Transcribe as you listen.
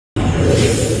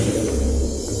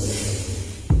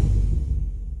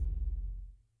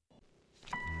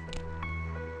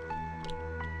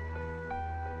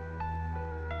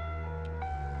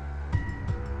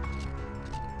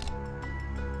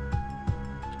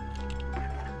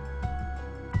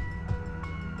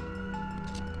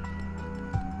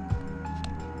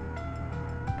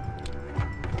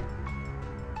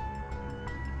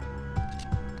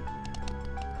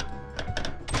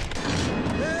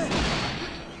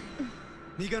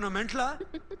నీకేనా మెంట్లా?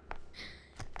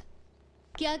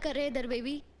 క్యా కర్ రే ఇధర్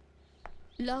బేబీ?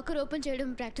 లాకర్ ఓపెన్ చేయడం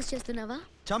ప్రాక్టీస్ చేస్తున్నావా?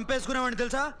 చంపేసుకునేవాడిని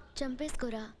తెలుసా?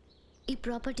 చంపేసుకోరా, ఈ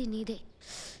ప్రాపర్టీ నీదే.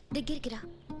 దగ్గరికి రా.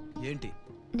 ఏంటి?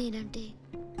 నేనంటే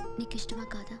నీకు ఇష్టమా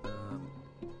కాదా?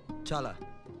 చాలా.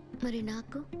 మరి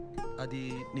నాకు? అది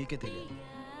నీకే తెలియదు.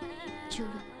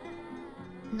 చూడు,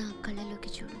 నా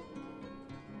కళ్ళలోకి చూడు.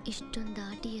 ఇష్టం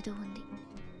దాటి ఏదో ఉంది,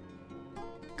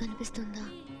 కనిపిస్తుందా?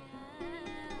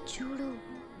 చూడు,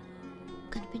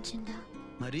 కనిపించిందా?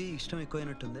 మరీ ఇష్టం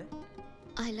ఎక్కువైనట్టుందే.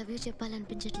 I love you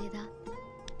చెప్పాలనిపించట్లేదా?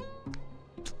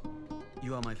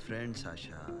 You are my friend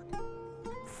Sasha.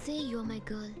 Say you are my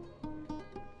girl.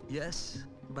 yes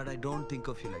but I don't think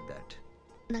of you like that.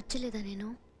 నచ్చలేదా నేను?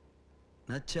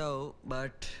 నచ్చావు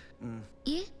బట్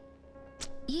ఏ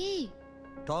ఏ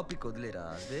టాపిక్ వదిలేరా,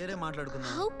 వేరే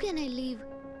మాట్లాడుకుందాం. How can I leave?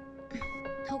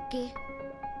 Okay,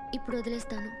 ఇప్పుడు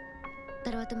వదిలేస్తాను,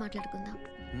 తర్వాత మాట్లాడుకుందాం.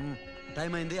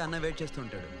 Time అయింది, అన్న వెయిట్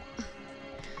చేస్తుంటాడు.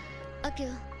 Okay,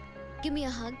 give me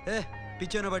a hug. ఏ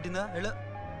పిచ్చేనా పట్టిందా? వెళ్ళు.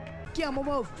 Que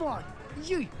mamãe fort,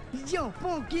 yo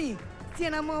funky,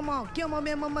 cena mamãe, que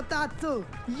mamãe mamãe tatu,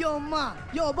 yo ma,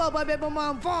 yo baba baba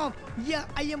mamãe fort,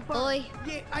 yeah I am fort, Oi.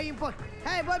 yeah I am fort.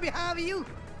 Hey Bobby, how are you?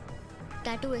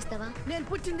 Tattoo వేస్తావా? నేను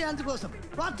పుట్టింది అందుకోసం.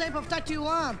 What type of tattoo you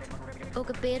want?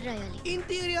 ఒక పేరు రాయాలి.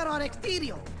 Interior or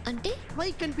exterior? అంటే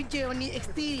పైకి కనిపించేవన్నీ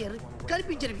exterior,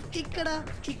 కనిపించేవి ఇక్కడ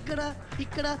ఇక్కడ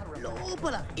ఇక్కడ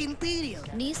లోపల ఇంటీరియర్.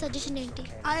 నీ సజెషన్ ఏంటి?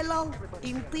 I love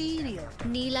interior.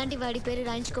 నీలాంటి వాడి పేరు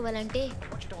రాయించుకోవాలంటే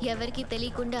ఎవరికి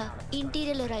తెలియకుండా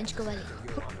ఇంటీరియర్లో రాయించుకోవాలి.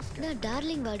 నా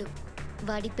డార్లింగ్ వాడు,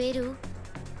 వాడి పేరు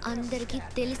అందరికీ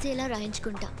తెలిసేలా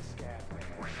రాయించుకుంటా.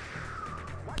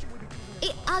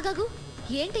 ఏ ఆగాగు,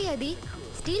 ఏంటి అది?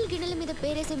 స్టీల్ గిన్నెల మీద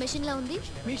పేరేసే మెషిన్ లా ఉంది.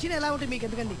 మిషన్ ఎలా ఉంటుంది మీకు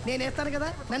ఎందుకండి, నేను వేస్తాను కదా,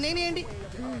 నన్ను నేనేయండి.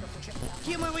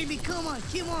 Come on baby, come on,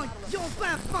 come on. Yo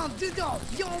fat pump to the,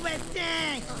 yo wet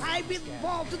dang. I will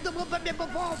ball to the ball.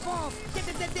 Get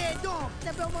the dog.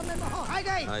 The ball. Hi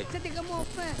guys. Set the more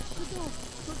fat.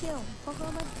 To the.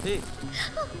 Hey.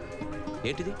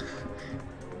 ఏంటిది?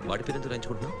 వాడి పేరు ఎందుకు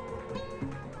రాయించుకుంటున్నావు?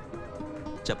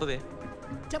 చెప్పవే.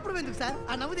 చెప్పడం ఎందుకు sir?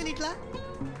 ఆ నవ్వు తిని ఇట్లా.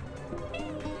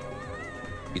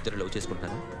 ఇద్దరు లవ్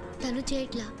చేసుకుంటారా? తను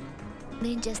చేయట్లా,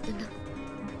 నేను చేస్తున్నా.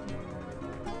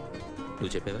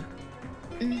 నువ్వు చెప్పావా?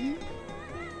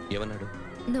 ఏమన్నాడు?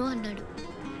 నో అన్నాడు.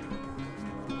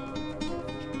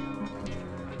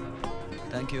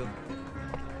 Thank you.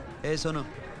 ఏ సోను,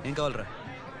 ఏం కావాలరా?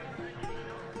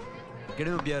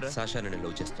 సాషా నేను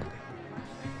లవ్ చేస్తాను.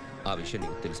 ఆ విషయం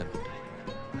నీకు తెలుసు అనుకుంటా.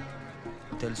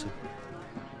 తెలుసు.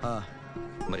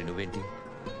 మరి నువ్వేంటి?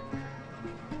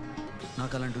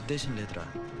 నాకు అలాంటి ఉద్దేశం లేదురా.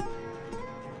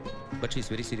 But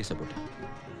she is very serious about it.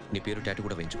 నీ పేరు టాటూ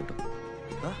కూడా వేయించుకుంటాం.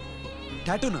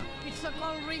 టాటూనా? It's a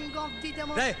gold ring of the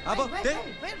demo. Hey, abo, hey.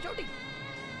 Where shooting?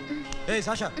 Hey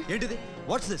Sasha, ఏంటిది?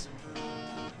 What's this?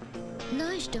 నా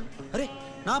ఇష్టం. అరే,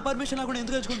 నా పర్మిషన్ లేకుండా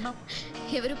ఎందుకు తెచ్చుకుంటున్నావు?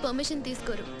 ఎవరు పర్మిషన్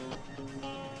తీసుకోరు.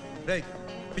 రేయ్,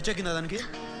 పిచ్చెక్కిందా దానికి?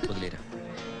 వదిలేరా.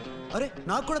 అరే,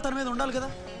 నాకు కూడా తన మీద ఉండాలి కదా.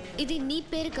 ఇది నీ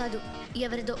పేరు కాదు,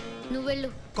 ఎవరిదో. నువ్వు వెళ్ళు.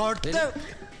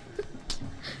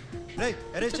 రేయ్,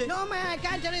 అరెస్ట్ చేయి. No man, I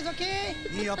can't erase, okay?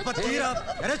 నీ అప్ప తీరా,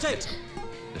 అరెస్ట్ చేయి.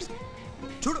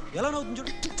 చూడు ఎలా నవ్వుతుంది,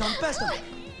 చూడు, చంపేస్తా.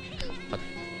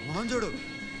 మోహన్ చూడు.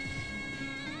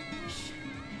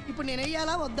 ఇప్పుడు నేను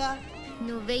వెయ్యాలా వద్దా?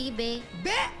 నువ్వు వెయ్యి బే.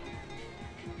 బే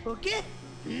ఓకే.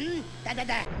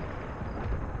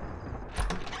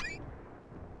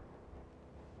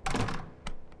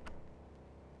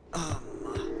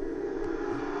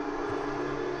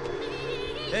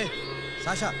 ఏ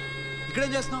సాషా,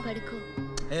 ఇక్కడేం చేస్తున్నావు? పడుకో.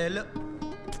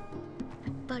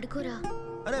 పడుకోరా.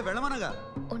 అరే వెళ్ళమనగా.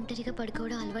 ఒంటరిగా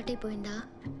పడుకోవడం అలవాటైపోయిందా?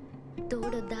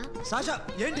 తోడొద్దా? సాషా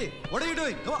ఏంటి? What are you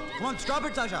doing? Come on, stop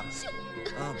it Sasha.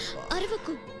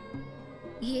 అరవకు.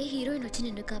 ఏ హీరోయిన్ వచ్చి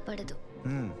నిన్ను కాపాడదు.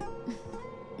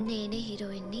 నేనే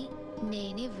హీరోయిన్ని,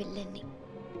 నేనే విల్లన్ని.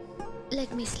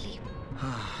 Let me sleep.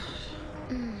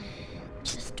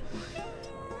 జస్ట్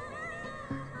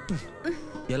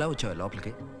ఎలా వచ్చావు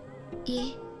లోపలికి? ఏ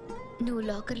నువ్వు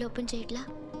లాకర్లో ఓపెన్ చేయట్లా?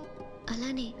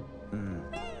 అలానే.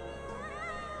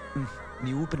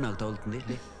 నీ ఊపిరి నాకు తగులుతుంది.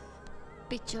 లే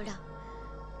పిచ్చోడా,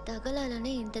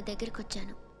 తగలాలనే ఇంత దగ్గరికి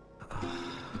వచ్చాను.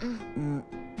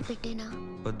 పెట్టేనా?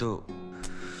 వద్దు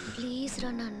ప్లీజ్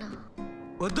రా నాన్న.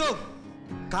 వద్దు.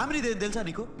 కామెడీ తెలుసా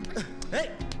నీకు?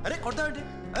 అరే కొడతావేంటి?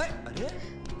 అరే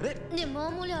అరే నీ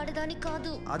మామూలు ఆడదాని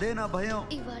కాదు. అదే నా భయం.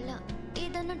 ఇవాళ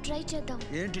ఏదన్నా ట్రై చేద్దాం.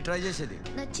 ఏంటి ట్రై చేసేది?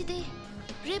 నచ్చితే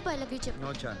రేపు ఐ లవ్ యూ చెప్పు.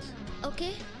 No chance. Okay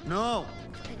no.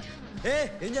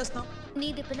 ఏం చేస్తున్నావు? నీ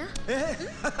దిప్పనా?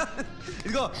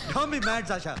 ఇదిగో don't be mad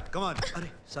Sasha. Come on. అరే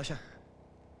సాషా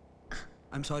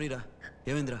ఐఎమ్ సారీ రా.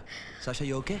 ఏమైందిరా? Sasha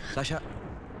you okay? Sasha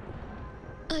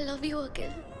I love you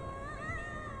again.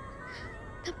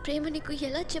 నా ప్రేమ నీకు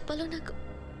ఎలా చెప్పాలో నాకు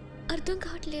అర్థం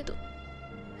కావట్లేదు.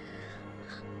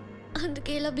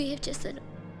 అందుకే ఇలా బిహేవ్ చేశాను.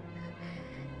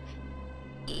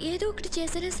 ఏదో ఒకటి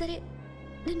చేసినా సరే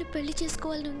నిన్ను పెళ్లి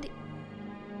చేసుకోవాలని ఉంది.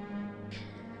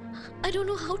 I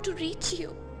don't know how to reach you.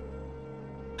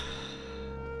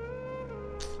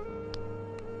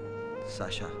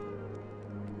 Sasha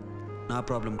నా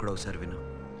ప్రాబ్లం కూడా ఒకసారి విను.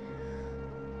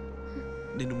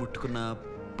 నిన్ను ముట్టుకున్నా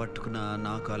పట్టుకున్నా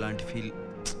నాకు అలాంటి ఫీల్.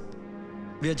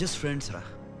 వీఆర్ జస్ట్ ఫ్రెండ్స్ రా.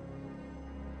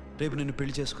 రేపు నిన్ను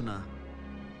పెళ్లి చేసుకున్నా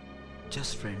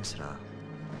జస్ట్ ఫ్రెండ్స్ రా.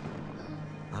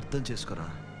 అర్థం చేసుకోరా.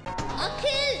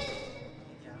 Akhil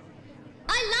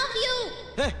I love you.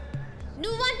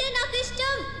 నువ్వంటే నాకు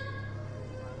ఇష్టం.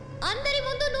 అందరి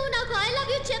ముందు నువ్వు నాకు ఐ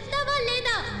లవ్ యూ చెప్తావా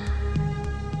లేదా?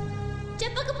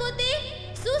 చెప్పకపోతే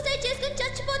సూసైడ్ చేసుకుని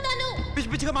చచ్చిపోతాను. పిచ్చి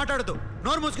పిచ్చిగా మాట్లాడదు.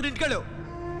 నోరు మూసుకుని ఇంటికెళ్ళు.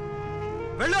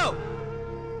 వెళ్ళు.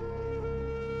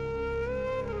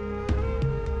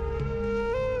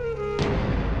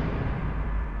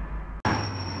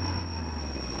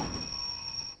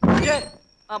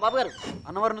 బాబు గారు,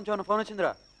 అన్నవరం నుంచి ఏమైనా ఫోన్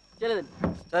వచ్చిందిరా? చేయలేదండి.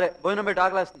 సరే భోజనం పెట్టి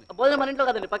ఆకలేస్తుంది. భోజనం మన ఇంట్లో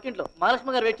కదండి, పక్కింట్లో.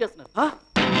 మహాలక్ష్మి గారు వెయిట్ చేస్తున్నారు.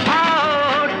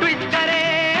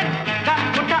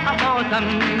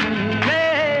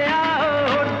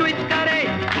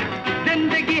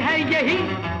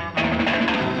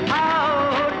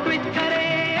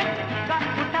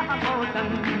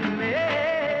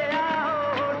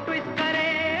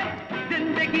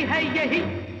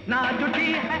 ना जुटी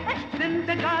है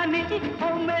जिंदगानी ओ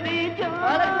मेरी जान।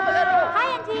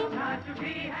 హాయ్ అంజీ.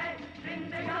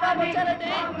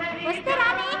 వస్తే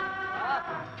రాని.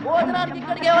 భోజనానికి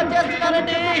ఇక్కడికే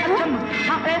వచ్చేస్తున్నారండి.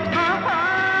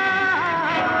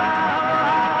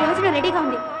 భోజనం రెడీగా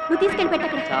ఉంది, నువ్వు తీసుకెళ్ళి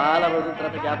పెట్టక్కడ. చాలా రోజుల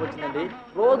తర్వాత గ్యాప్ వచ్చిందండి.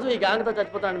 రోజు ఈ గ్యాంగ్ తో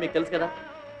చచ్చిపోతానని మీకు తెలుసు కదా.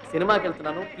 సినిమాకి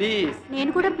వెళ్తున్నాను, ప్లీజ్.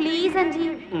 నేను కూడా ప్లీజ్ అంజీ.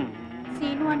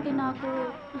 సీను అంటే నాకు.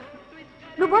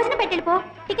 నువ్వు భోజనం పెట్టెళ్ళిపో,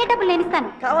 టికెట్ డబ్బులు నేను ఇస్తాను.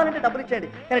 కావాలంటే డబ్బులు ఇచ్చేయండి,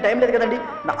 కానీ టైం లేదు కదండి.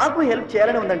 నాకు హెల్ప్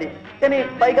చేయాలని ఉందండి. కానీ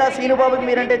పైగా సీనుబాబుకి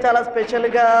మీరంటే చాలా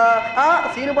స్పెషల్గా.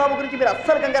 సీనుబాబు గురించి మీరు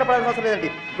అస్సలు కంగారు పడాల్సిన అవసరం లేదండి.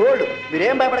 గోల్డ్,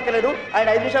 మీరేం భయపడక్కర్లేదు. ఆయన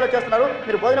 5 నిమిషాలు వచ్చేస్తున్నారు.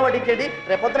 మీరు భోజనం వడ్డించండి.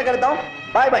 రేపు పొద్దున కలుద్దాం.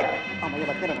 Bye bye.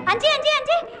 అంజీ అంజీ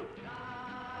అంజీ.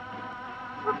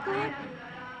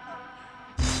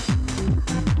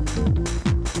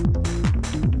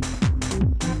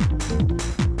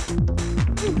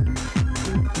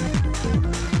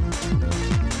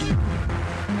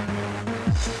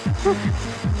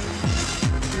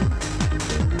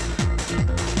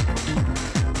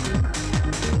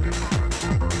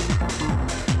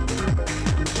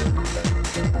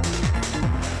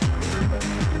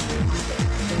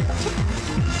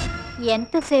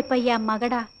 ఎంతసేపు అయ్యా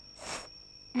మగడా,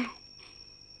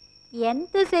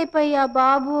 ఎంతసేపు అయ్యా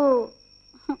బాబు,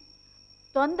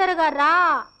 తొందరగా రా,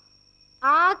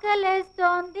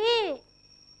 ఆకలేస్తోంది.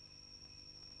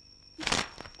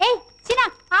 ఏయ్ చిన్న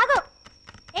ఆగు.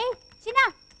 ఏయ్ చిన్న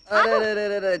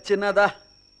చిన్నదా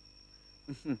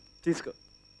తీసుకో.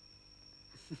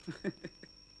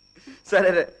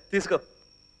 సరే తీసుకో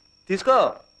తీసుకో.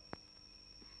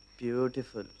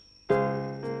 బ్యూటిఫుల్.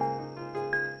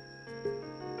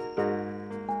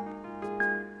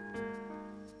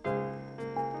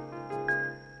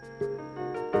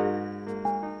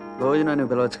 భోజనాన్ని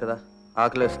పిలవచ్చు కదా,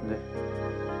 ఆకలేస్తుంది.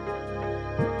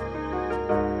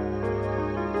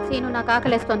 సీను నాకు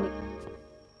ఆకలేస్తోంది.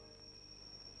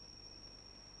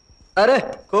 అరే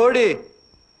కోడి,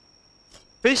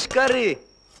 ఫిష్ కర్రీ,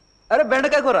 అరే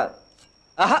బెండకాయ కూర,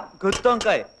 ఆహా గుత్తి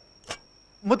వంకాయ,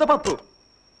 ముద్దపప్పు,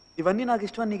 ఇవన్నీ నాకు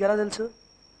ఇష్టం అని నీకు ఎలా తెలుసు?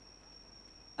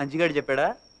 అంజిగాడు చెప్పాడా?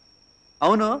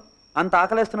 అవును, అంత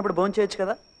ఆకలేస్తున్నప్పుడు భోజనం చేయొచ్చు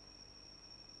కదా.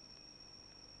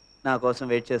 నా కోసం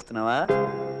వెయిట్ చేస్తున్నావా?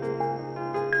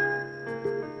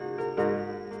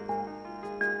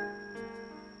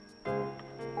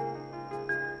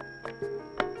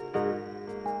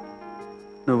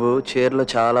 నువ్వు చీరలో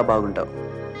చాలా బాగుంటావు.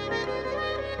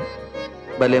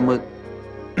 భలే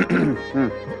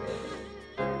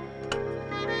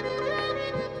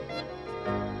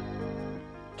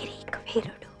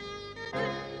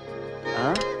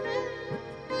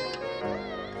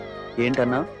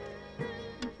ఏంటన్నా?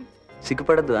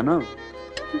 సిగ్గుపడద్దు అను.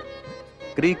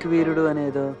 గ్రీక్ వీరుడు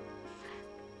అనేదో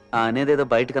అనేదేదో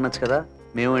బయటకు అనొచ్చు కదా,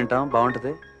 మేము వింటాం,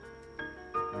 బాగుంటుంది.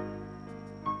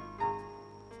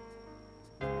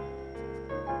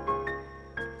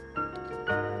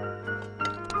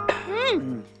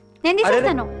 నేను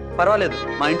తీసేస్తాను. పర్వాలేదు,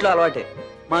 మా ఇంట్లో అలవాటే.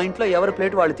 మా ఇంట్లో ఎవరి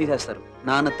ప్లేట్ వాళ్ళు తీసేస్తారు,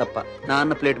 నాన్న తప్ప.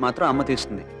 నాన్న ప్లేట్ మాత్రం అమ్మ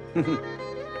తీస్తుంది.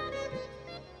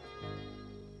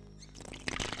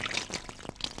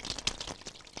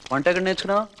 వంట ఎక్కడ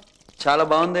నేర్చుకున్నావు? చాలా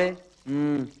బాగుంది.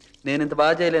 నేను ఇంత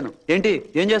బాగా చేయలేను. ఏంటి,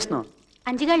 ఏం చేస్తున్నావు?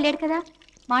 అంజిగాడు లేడు కదా,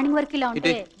 మార్నింగ్ వర్క్ ఇలా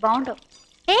ఉంటే బాగుండవు.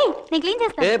 నేను క్లీన్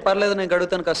చేస్తాను. పర్లేదు, నేను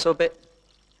గడుగుతాను. కాస్త సోపే.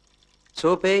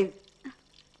 సోపే.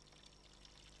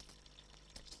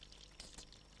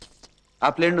 ఆ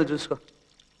ప్లేట్ నువ్వు చూసుకో.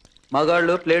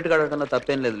 మగాళ్ళు ప్లేట్ కడగడంలో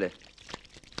తప్పేం లేదులే.